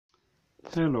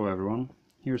Hello everyone,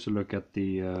 here's a look at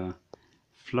the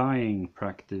flying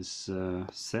practice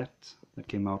set that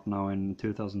came out now in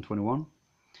 2021.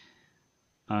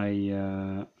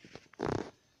 I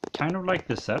kind of like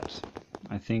this set.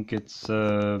 I think it's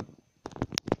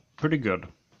pretty good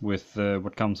with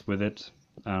what comes with it,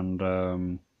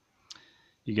 and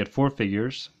you get 4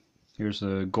 figures. Here's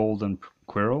a golden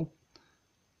Quirrell,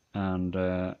 and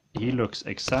he looks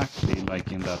exactly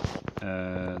like in that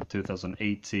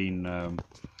 2018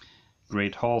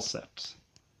 Great Hall set,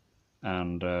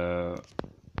 and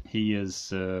he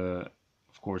is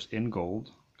of course in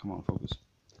gold. Come on, focus.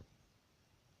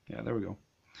 Yeah, there we go.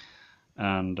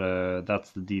 And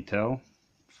that's the detail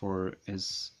for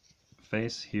his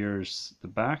face. Here's the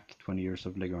back, 20 years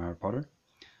of Lego Harry Potter,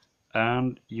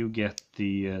 and you get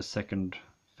the second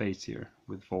face here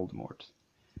with Voldemort.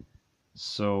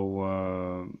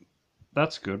 So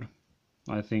that's good.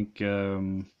 I think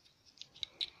I'm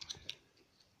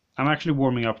actually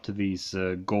warming up to these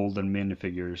golden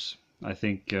minifigures. I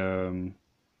think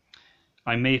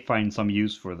I may find some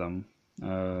use for them,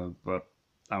 but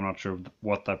I'm not sure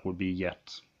what that would be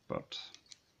yet. But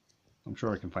I'm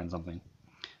sure I can find something,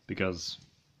 because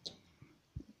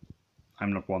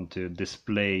I'm not one to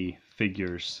display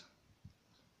figures,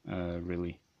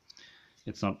 really.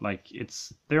 It's not like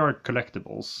they are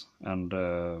collectibles, and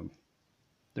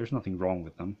there's nothing wrong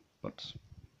with them, but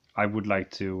I would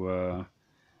like to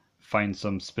find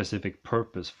some specific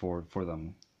purpose for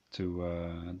them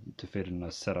to fit in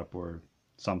a setup or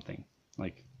something,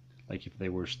 like if they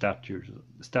were statues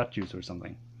or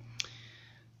something.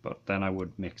 But then I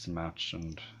would mix and match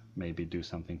and maybe do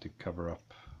something to cover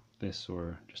up this,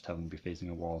 or just have them be facing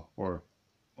a wall, or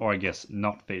I guess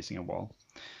not facing a wall.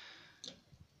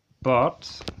 But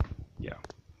yeah,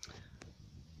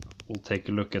 we'll take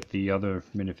a look at the other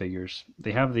minifigures.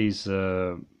 They have these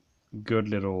good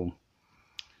little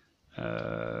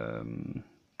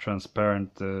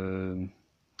transparent,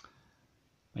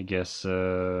 I guess,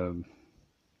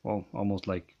 well, almost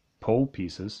like pole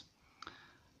pieces,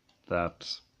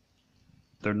 that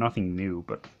they're nothing new,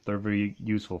 but they're very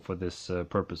useful for this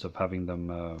purpose of having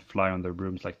them fly on their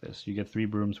brooms like this. You get 3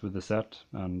 brooms with the set,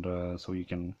 and so you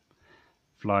can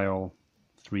fly all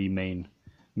 3 main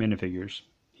minifigures.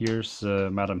 Here's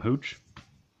Madame Hooch,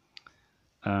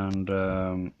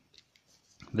 and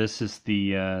this is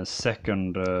the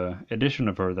second edition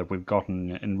of her that we've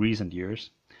gotten in recent years,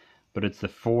 but it's the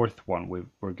 4th one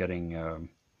we're getting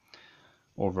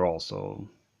overall. So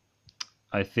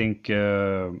I think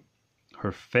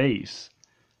her face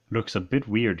looks a bit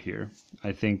weird here.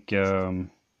 I think the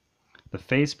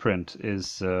face print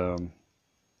is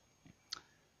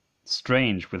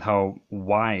strange with how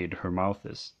wide her mouth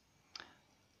is,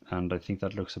 and I think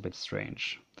that looks a bit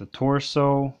strange. The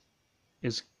torso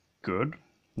is good,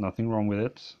 nothing wrong with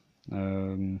it.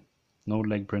 No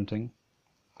leg printing,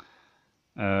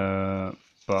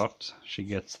 but she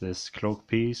gets this cloak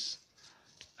piece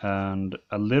and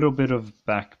a little bit of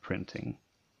back printing.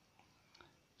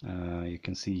 You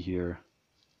can see here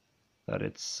that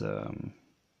it's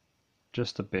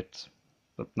just a bit,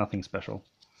 but nothing special.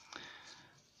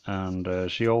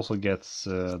 And she also gets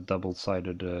a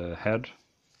double-sided head.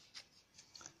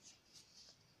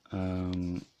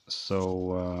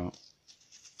 So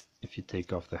if you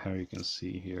take off the hair, you can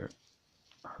see here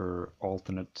her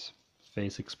alternate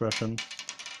face expression.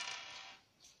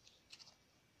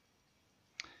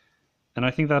 And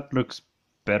I think that looks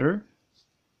better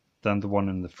than the one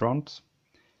in the front,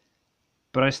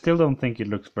 but I still don't think it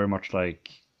looks very much like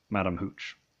Madame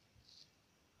Hooch.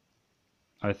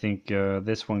 I think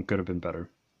this one could have been better.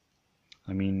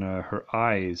 I mean, her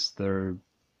eyes, they're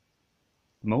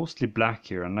mostly black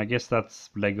here, and I guess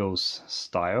that's Lego's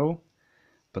style,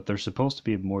 but they're supposed to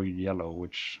be more yellow,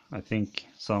 which I think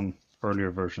some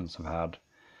earlier versions have had.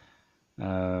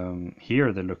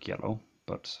 Here they look yellow,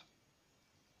 but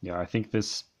yeah, I think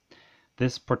this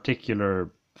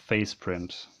particular face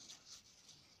print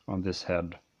on this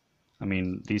head, I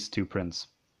mean, these 2 prints,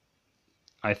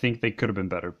 I think they could have been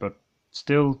better, but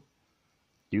still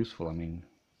useful. I mean,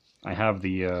 I have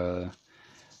the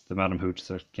Madame Hooch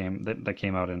that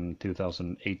came out in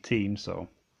 2018, so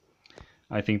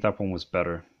I think that one was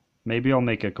better. Maybe I'll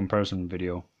make a comparison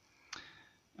video,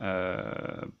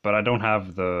 but I don't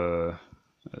have the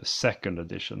 2nd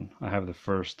edition. I have the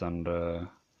 1st and the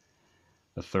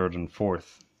 3rd and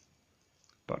 4th,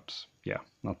 but yeah,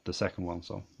 not the 2nd one.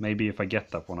 So maybe if I get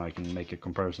that one, I can make a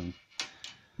comparison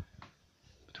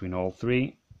between all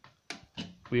 3.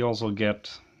 We also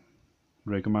get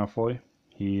Draco Malfoy.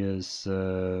 He is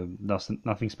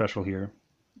nothing special here.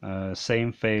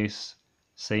 Same face,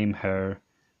 same hair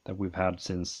that we've had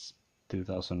since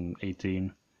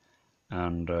 2018,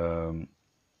 and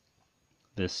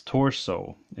this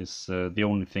torso is the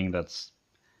only thing that's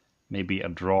maybe a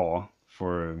draw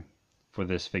for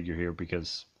this figure here,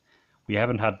 because we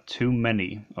haven't had too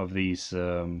many of these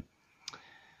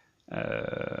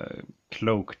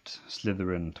cloaked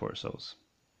Slytherin torsos.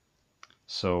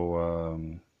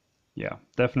 So yeah,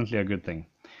 definitely a good thing.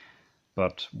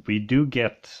 But we do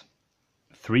get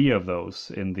 3 of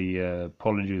those in the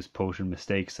Polyjuice Potion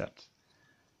Mistake set.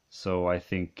 So I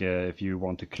think if you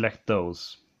want to collect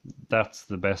those, that's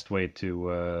the best way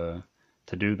to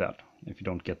do that, if you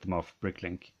don't get them off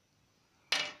Bricklink.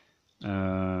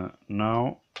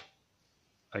 Now,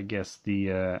 I guess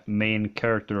the main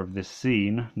character of this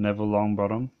scene, Neville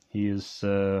Longbottom, he is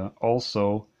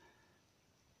also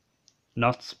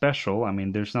not special. I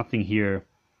mean, there's nothing here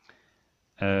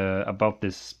about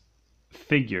this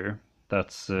figure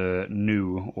that's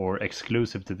new or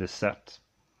exclusive to this set.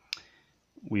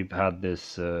 We've had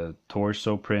this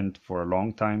torso print for a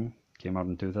long time, came out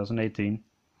in 2018,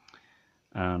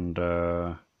 and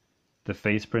the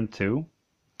face print too.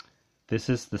 This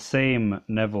is the same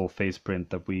Neville face print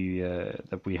that we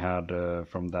had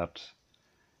from that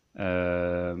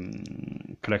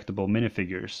collectible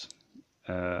minifigures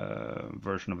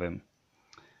version of him.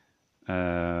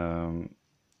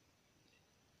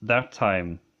 That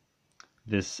time,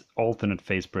 this alternate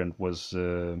face print was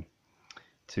to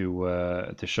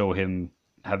show him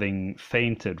having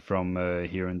fainted from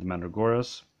here in the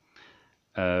Mandragoras,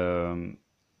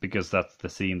 because that's the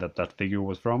scene that figure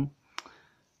was from.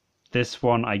 This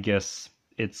one, I guess,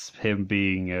 it's him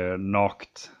being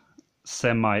knocked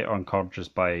semi-unconscious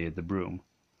by the broom.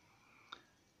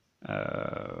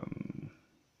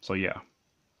 So yeah.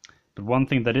 But one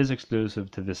thing that is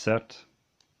exclusive to this set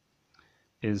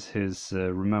is his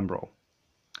Remembrall.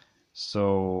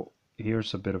 So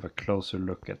here's a bit of a closer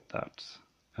look at that.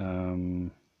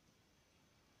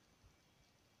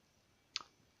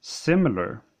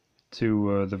 Similar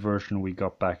to the version we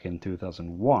got back in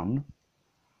 2001,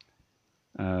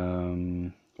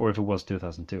 or if it was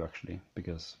 2002 actually,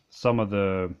 because some of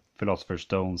the Philosopher's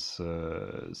Stones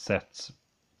sets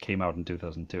came out in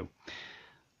 2002.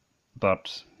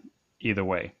 But either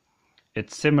way,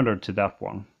 it's similar to that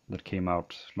one that came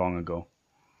out long ago,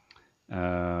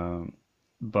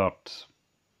 but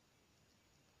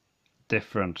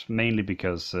different, mainly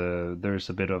because there's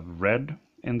a bit of red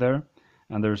in there,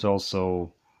 and there's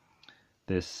also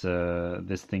this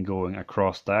this thing going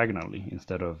across diagonally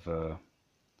instead of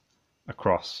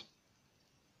across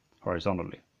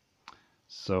horizontally.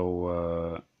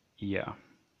 So yeah,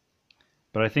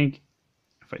 but I think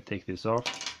if I take this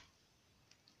off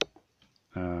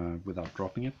without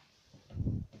dropping it,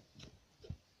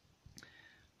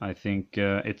 I think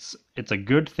it's a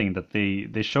good thing that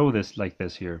they show this like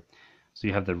this here. So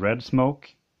you have the red smoke,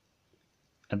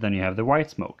 and then you have the white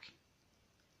smoke,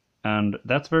 and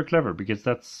that's very clever because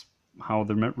that's how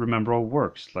the Remembrall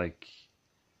works. Like,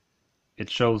 it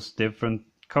shows different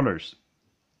colors,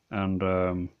 and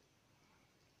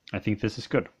I think this is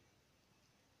good.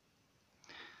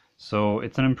 So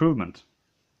it's an improvement,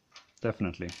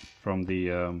 definitely, from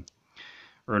the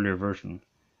earlier version.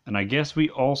 And I guess we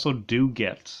also do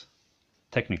get,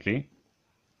 technically,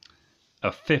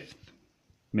 a 5th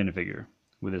minifigure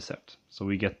with this set. So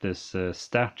we get this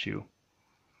statue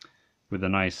with a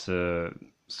nice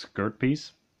skirt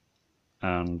piece,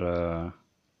 and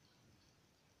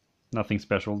nothing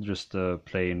special, just a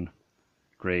plain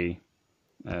gray,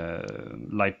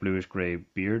 light bluish gray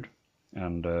beard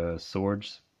and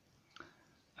swords.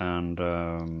 And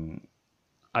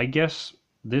I guess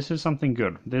this is something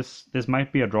good. This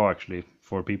might be a draw actually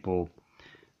for people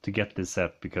to get this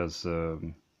set, because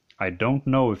I don't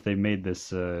know if they made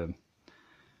this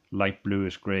light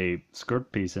bluish gray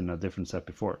skirt piece in a different set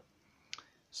before.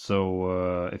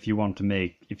 So if you want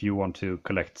to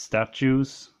collect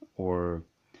statues or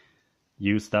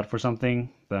use that for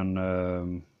something,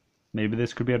 then maybe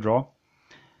this could be a draw.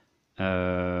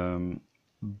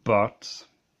 But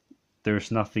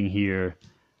there's nothing here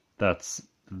that's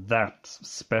that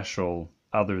special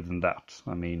other than that.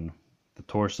 I mean, the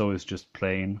torso is just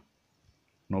plain,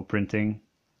 no printing.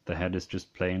 The head is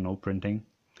just plain, no printing.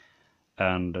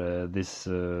 And this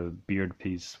beard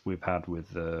piece we've had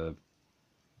with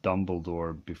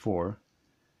Dumbledore before.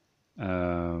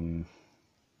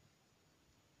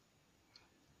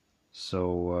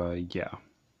 So yeah,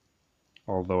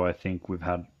 although I think we've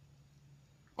had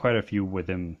quite a few with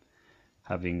him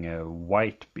having a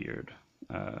white beard,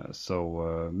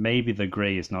 so maybe the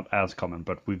gray is not as common,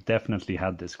 but we've definitely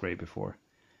had this gray before.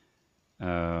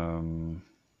 And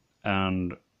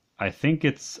I think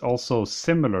it's also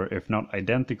similar, if not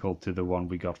identical, to the one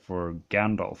we got for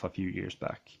Gandalf a few years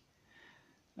back.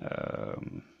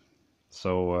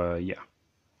 Yeah,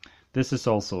 this is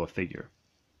also a figure,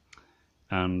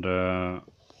 and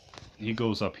he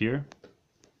goes up here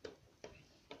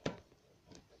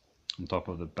on top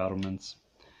of the battlements,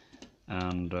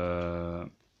 and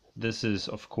this is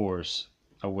of course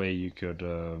a way you could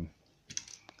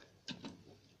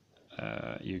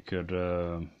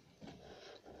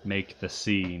make the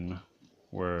scene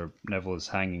where Neville is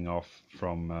hanging off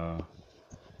from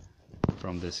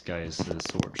this guy's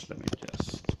swords. Let me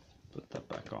just put that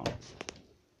back on.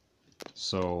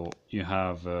 So you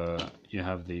have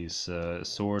these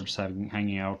swords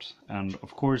hanging out, and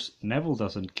of course Neville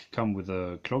doesn't come with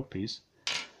a cloak piece,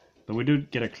 but we do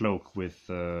get a cloak with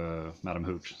Madam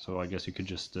Hooch. So I guess you could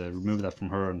just remove that from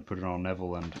her and put it on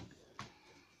Neville, and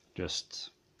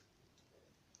just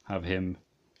have him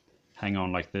hang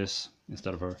on like this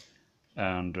instead of her,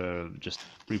 and just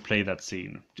replay that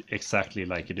scene exactly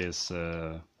like it is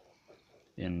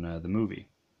in the movie.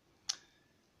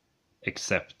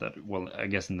 Except that, well, I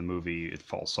guess in the movie it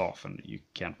falls off, and you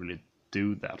can't really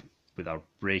do that without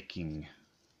breaking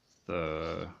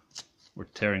or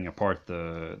tearing apart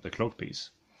the cloak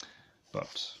piece.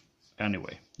 But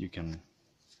anyway, you can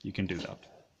do that.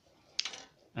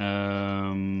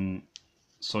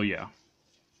 So yeah,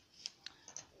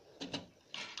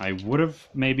 I would have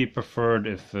maybe preferred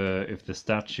if the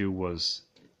statue was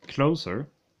closer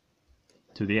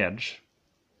to the edge,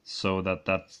 so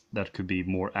that could be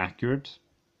more accurate,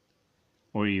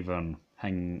 or even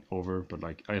hanging over. But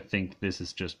like, I think this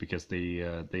is just because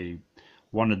they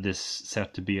wanted this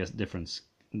set to be a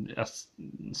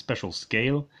special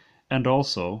scale, and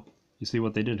also you see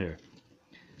what they did here.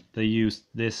 They used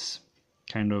this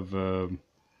kind of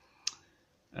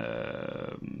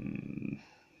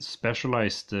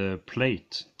specialized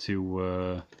plate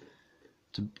to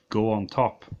go on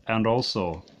top and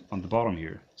also on the bottom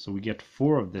here, so we get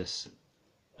 4 of this,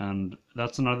 and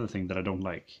that's another thing that I don't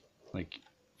like. Like,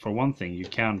 for one thing, you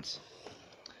can't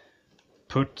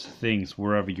put things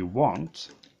wherever you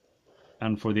want,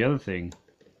 and for the other thing,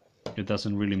 it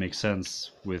doesn't really make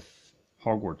sense with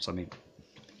Hogwarts. I mean,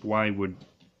 why would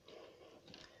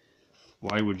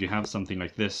you have something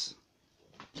like this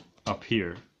up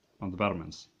here on the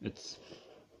battlements?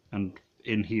 And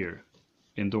in here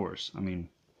indoors. I mean,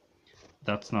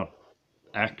 that's not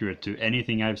accurate to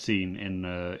anything I've seen in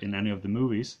any of the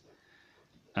movies,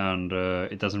 and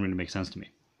it doesn't really make sense to me.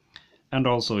 And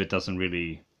also, it doesn't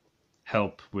really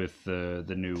help with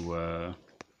the new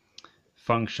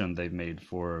function they've made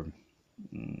for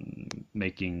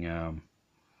making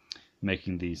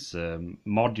these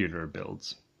modular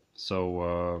builds.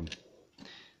 So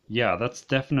yeah, that's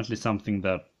definitely something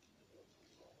that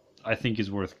I think is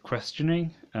worth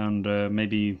questioning and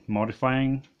maybe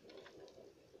modifying,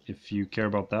 if you care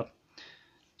about that.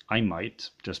 I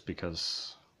might, just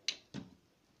because,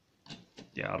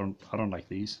 yeah, I don't like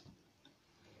these.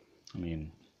 I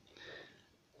mean,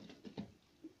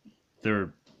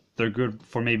 they're good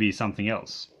for maybe something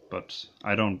else, but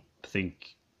I don't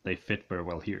think they fit very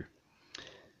well here.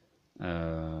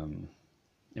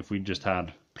 If we just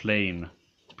had plain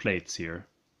plates here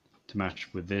to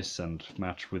match with this and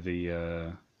match with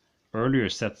the earlier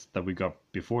sets that we got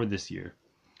before this year,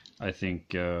 I think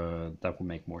that would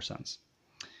make more sense.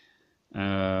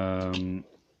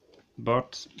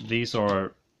 But these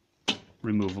are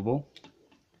removable,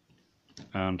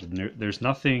 and there's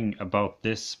nothing about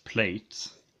this plate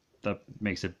that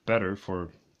makes it better for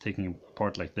taking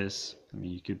apart like this. I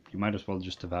mean, you might as well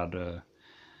just have had a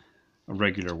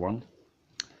regular one,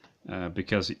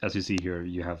 because as you see here,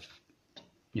 you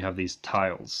have these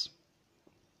tiles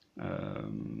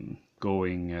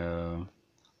going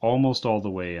almost all the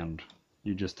way, and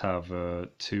you just have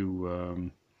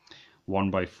 2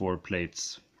 1x4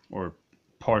 plates, or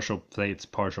partial plates,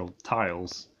 partial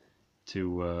tiles,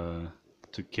 to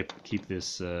keep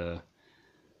this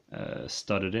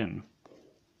studded in.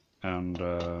 And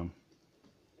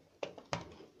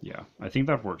yeah, I think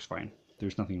that works fine.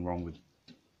 There's nothing wrong with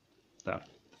that.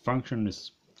 Function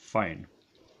is fine.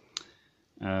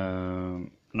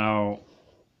 Now,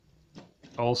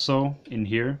 also in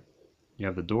here, you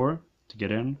have the door to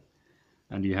get in,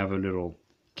 and you have a little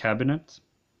cabinet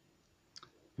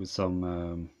with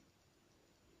some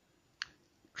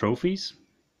trophies,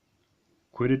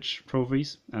 Quidditch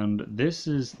trophies, and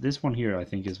this one here I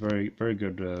think is very, very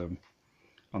good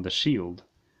on the shield.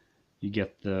 You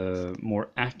get the more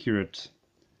accurate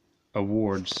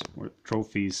awards or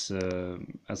trophies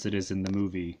as it is in the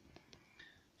movie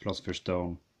Philosopher's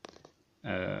Stone.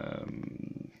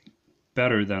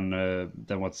 better than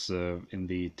what's in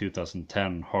the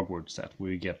 2010 Hogwarts set,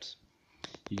 where you get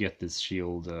this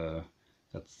shield.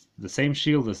 That's the same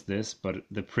shield as this, but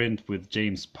the print with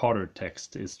James Potter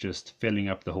text is just filling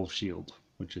up the whole shield,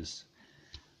 which is,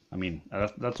 I mean,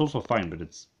 that's also fine, but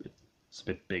it's a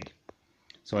bit big.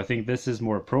 So I think this is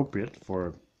more appropriate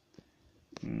for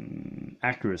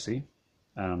accuracy,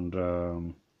 and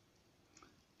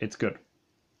it's good.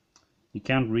 You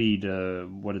can't read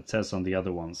what it says on the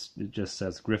other ones. It just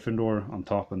says Gryffindor on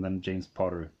top and then James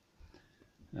Potter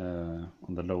on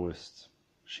the lowest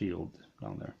shield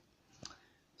down there.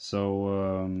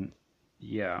 So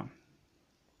yeah,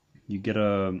 you get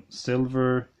a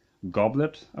silver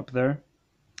goblet up there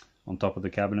on top of the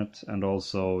cabinet, and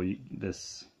also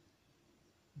this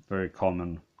very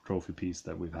common trophy piece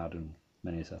that we've had in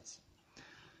many sets.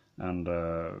 And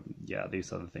yeah,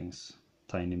 these are the things.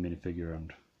 Tiny minifigure,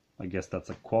 and I guess that's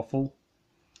a quaffle.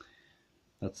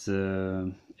 That's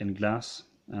in glass,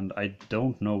 and I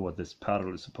don't know what this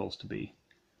paddle is supposed to be.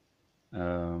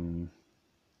 Haven't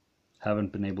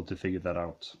been able to figure that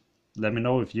out. Let me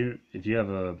know if you have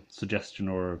a suggestion,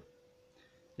 or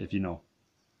if you know.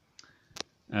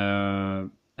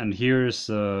 And here's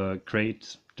a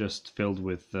crate just filled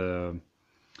with the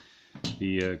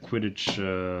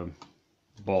Quidditch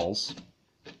balls,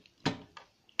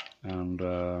 and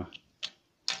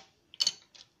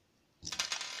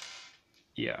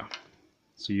yeah,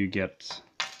 so you get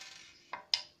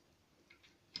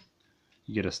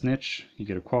a snitch, you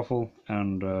get a quaffle,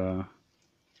 and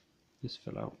this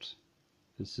fell out.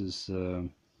 This is a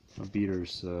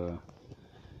beater's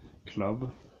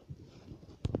club,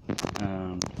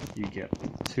 and you get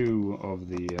 2 of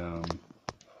the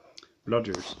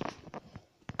bludgers.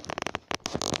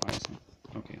 I see.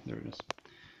 Okay, there it is.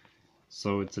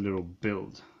 So it's a little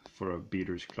build for a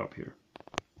beater's club here,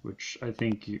 which I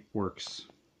think works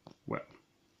well.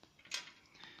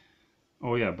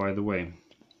 Oh yeah, by the way,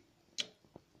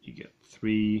 you get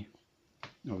 3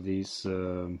 of these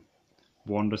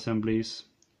wand assemblies.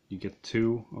 You get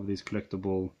 2 of these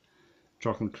collectible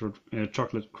chocolate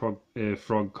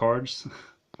frog cards,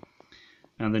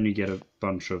 and then you get a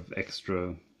bunch of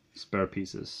extra spare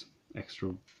pieces,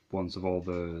 extra ones of all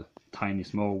the tiny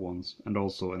small ones, and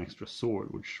also an extra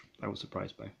sword, which I was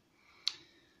surprised by.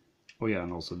 Oh yeah,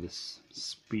 and also this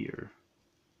spear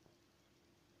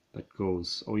that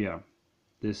goes, oh yeah,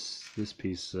 this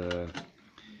piece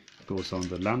goes on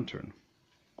the lantern.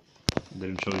 I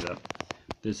didn't show you that.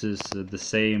 This is the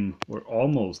same, or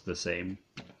almost the same,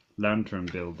 lantern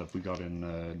build that we got in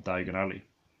Diagon Alley.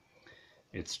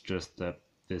 It's just that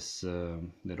this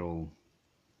little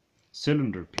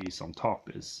cylinder piece on top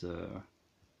is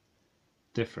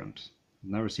different. I've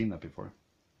never seen that before.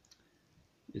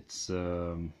 It's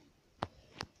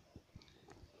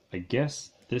I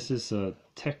guess this is a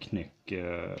Technic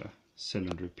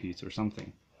cylinder piece or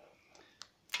something,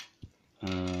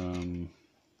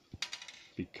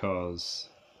 because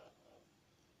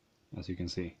as you can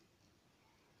see,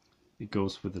 it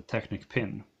goes with the Technic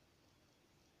pin.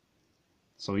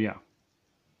 So yeah,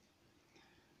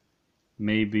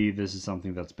 maybe this is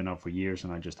something that's been out for years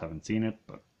and I just haven't seen it,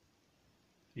 but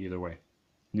either way,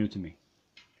 new to me.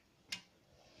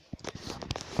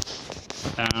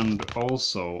 And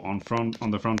also on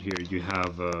the front here you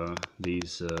have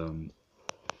these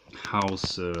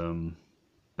house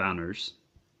banners.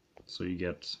 So you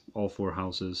get all 4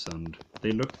 houses, and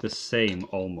they look the same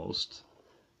almost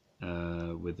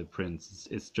with the prints.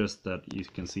 It's just that you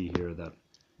can see here that,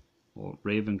 well,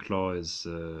 Ravenclaw is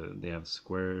they have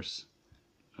squares,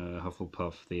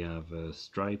 Hufflepuff they have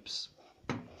stripes,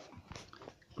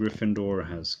 Gryffindor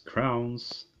has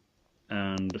crowns,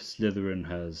 and Slytherin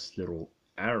has little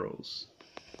arrows.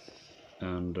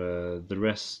 And the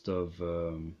rest of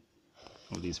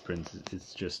these prints,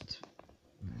 it's just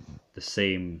the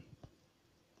same.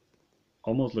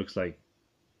 Almost looks like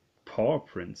paw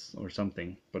prints or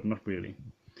something, but not really.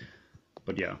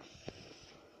 But yeah,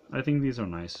 I think these are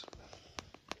nice.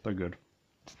 They're good.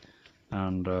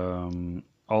 And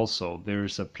also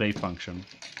there's a play function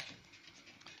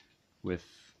with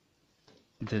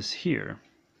this here.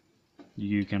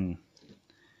 You can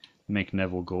make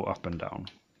Neville go up and down,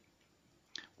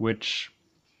 which,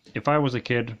 if I was a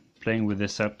kid playing with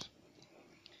this set,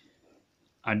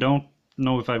 I don't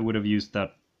know if I would have used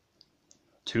that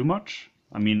too much.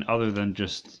 I mean, other than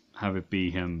just have it be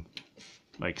him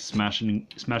like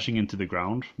smashing into the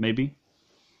ground, maybe.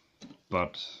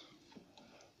 But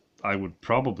I would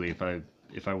probably,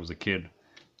 if I was a kid,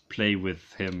 play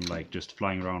with him like just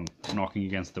flying around, knocking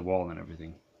against the wall and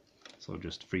everything. So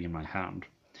just free in my hand,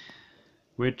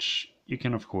 which you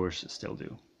can of course still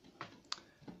do.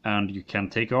 and you can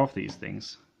take off these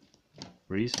things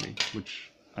very easily,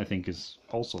 which I think is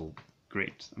also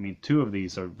great. I mean, 2 of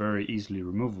these are very easily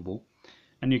removable,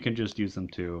 and you can just use them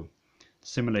to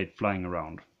simulate flying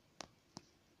around,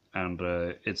 and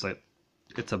it's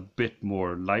a bit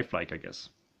more lifelike, I guess,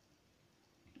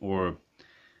 or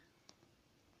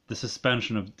the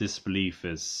suspension of disbelief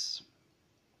is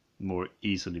more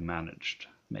easily managed,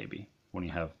 maybe, when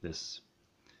you have this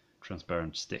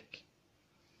transparent stick.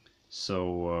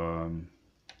 So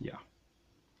yeah,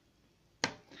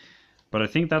 but I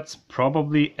think that's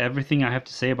probably everything I have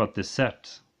to say about this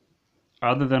set,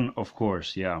 other than, of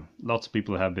course, yeah, lots of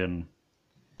people have been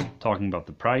talking about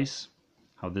the price,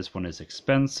 how this one is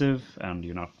expensive and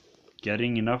you're not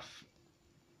getting enough.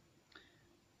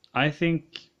 I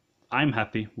think I'm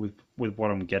happy with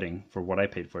what I'm getting for what I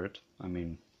paid for it. I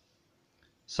mean,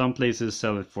 some places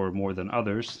sell it for more than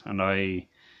others, and I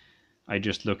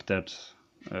just looked at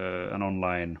an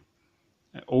online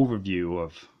overview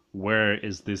of where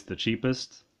is this the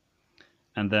cheapest,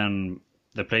 and then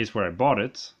the place where I bought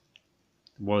it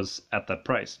was at that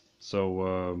price.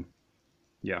 So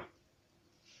yeah,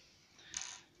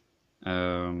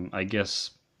 I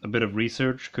guess a bit of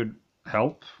research could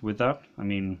help with that. I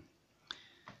mean,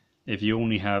 if you're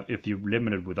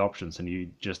limited with options and you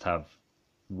just have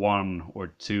 1 or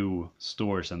 2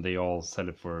 stores and they all sell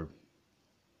it for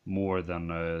more than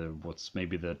what's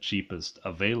maybe the cheapest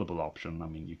available option, I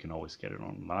mean, you can always get it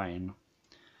online.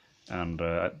 And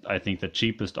I think the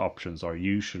cheapest options are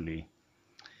usually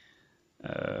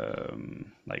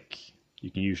like,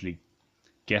 you can usually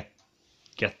get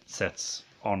sets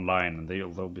online and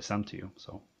they'll be sent to you,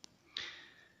 so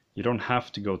you don't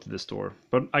have to go to the store.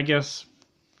 But I guess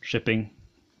shipping,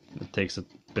 it takes a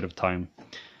bit of time,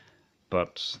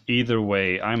 but either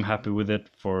way I'm happy with it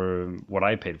for what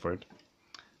I paid for it.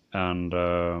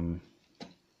 And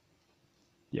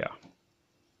yeah,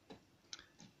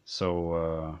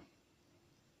 so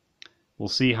we'll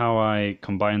see how I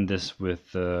combine this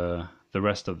with the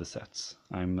rest of the sets.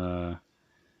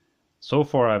 So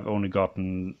far I've only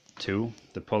gotten 2,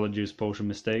 the Polyjuice Potion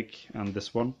Mistake and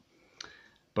this one,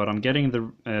 but I'm getting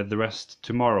the rest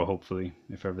tomorrow, hopefully,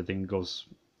 if everything goes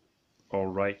all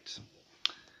right.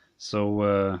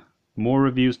 So more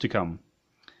reviews to come,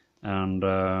 and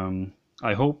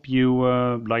I hope you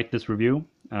liked this review,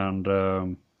 and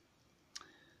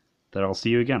that I'll see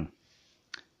you again.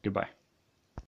 Goodbye.